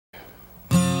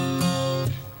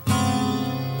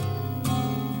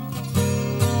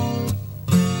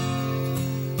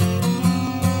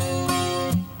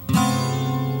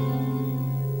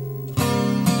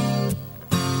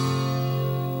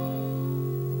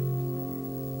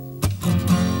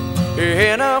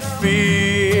and I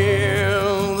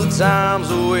feel the time's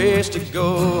a ways to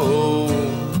go.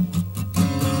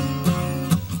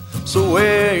 So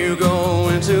where you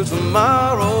going to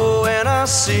tomorrow? And I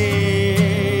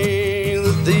see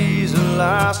that these are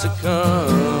lies to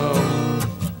come.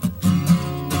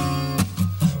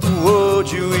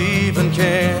 Would you even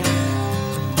care?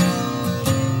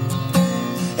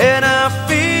 And I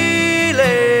feel it,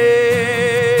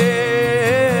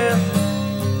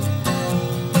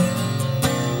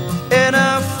 and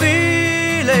I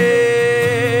feel it.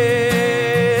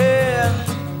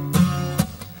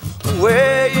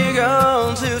 Where you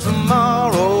going to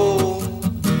tomorrow?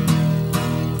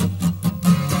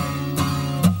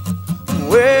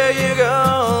 Where you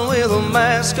going with a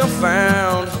mask I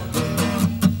found?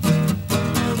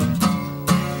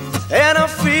 And I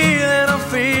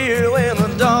feel when the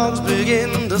dogs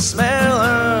begin to smell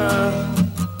her.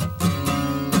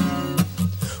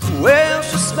 Well,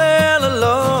 she smell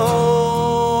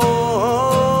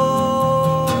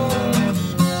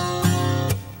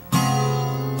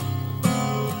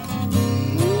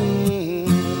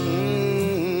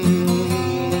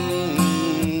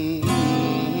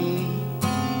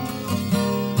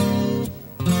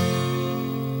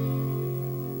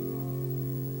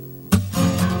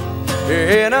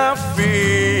And I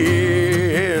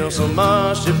feel so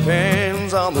much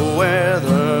depends on the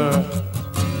weather.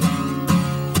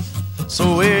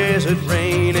 So is it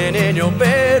raining in your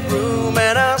bedroom?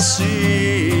 And I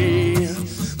see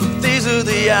these are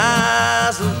the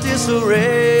eyes of disarray.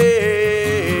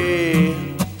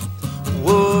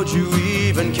 Would you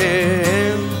even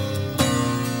care?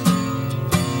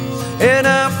 And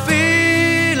I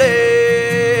feel it,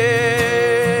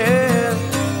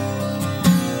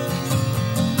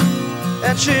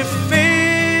 and she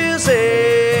feels it.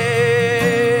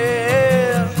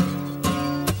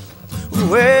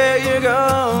 Where you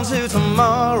going to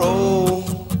tomorrow?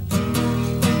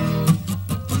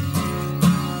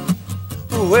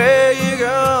 Where you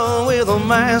going with a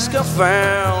mask I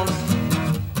found?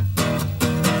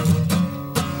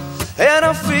 And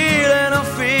I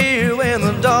feel when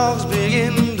the dogs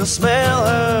begin to smell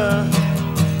her.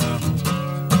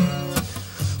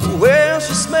 Well,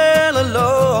 she smell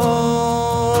alone.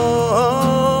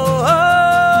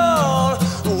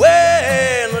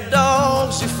 When the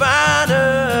dogs she find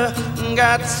her,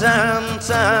 got time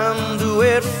to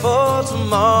wait for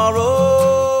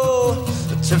tomorrow.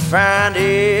 To find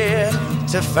it,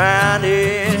 to find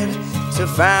it, to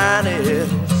find it.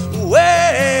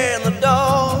 When the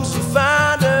dogs you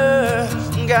find her,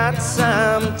 got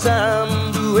time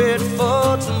to wait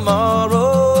for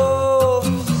tomorrow.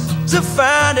 To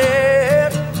find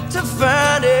it, to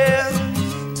find it,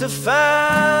 to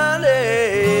find it.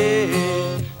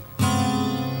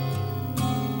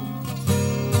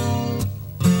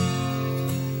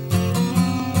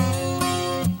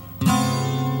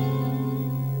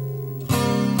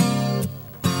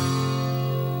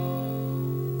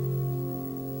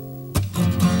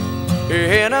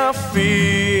 And I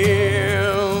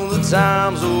feel the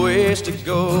time's a ways to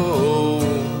go.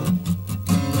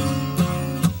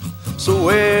 So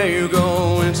where you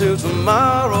going to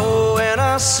tomorrow? And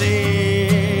I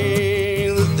see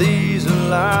that these are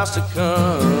lies to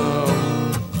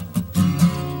come.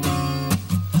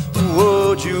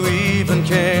 Would you even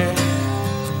care?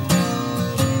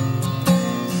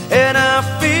 And I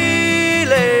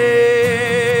feel it,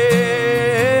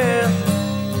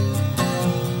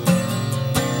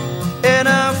 and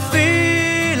I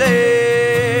feel it.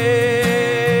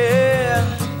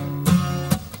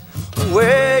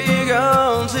 Where you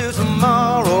going to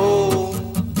tomorrow?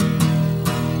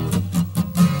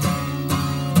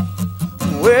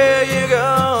 Where you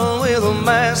going with a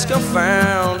mask I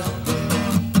found?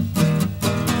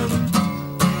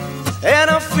 And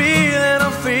I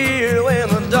feel when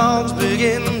the dogs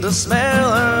begin to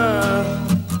smell her.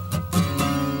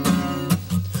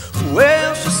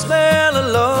 Well, she smell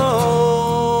alone.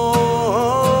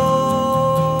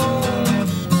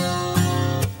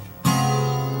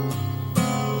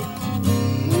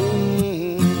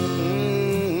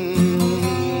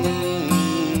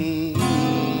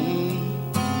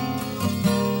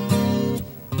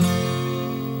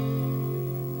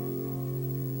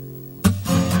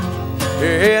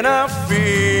 And I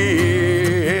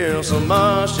feel so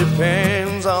much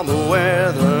depends on the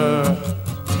weather.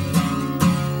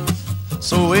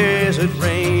 So is it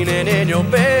raining in your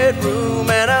bedroom?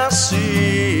 And I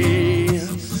see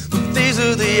these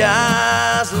are the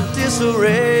eyes of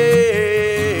disarray.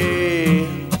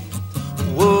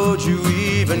 Would you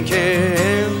even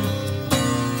care?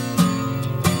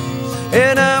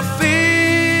 And I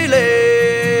feel it,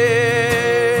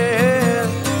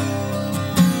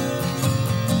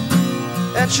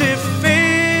 she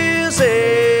feels it.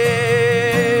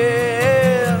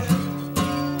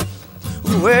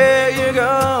 Where you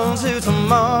going to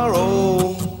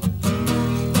tomorrow?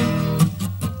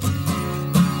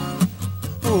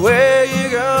 Where you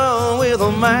going with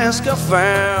a mask I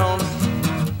found?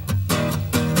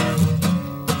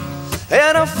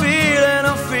 And I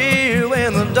feel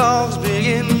when the dogs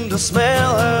begin to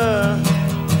smell her.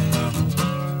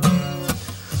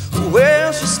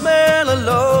 Well, she smell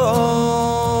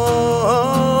alone.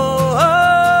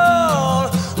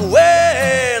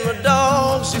 When the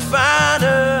dogs, you find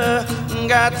her.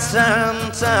 Got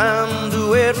time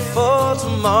to wait for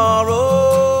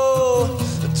tomorrow.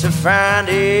 To find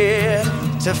it,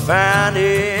 to find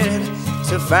it,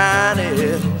 to find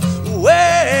it.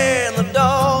 When the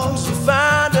dogs, you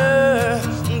find her.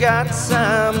 Got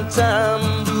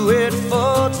time to wait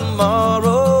for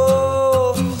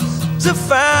tomorrow. To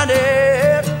find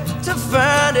it, to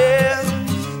find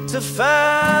it, to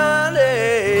find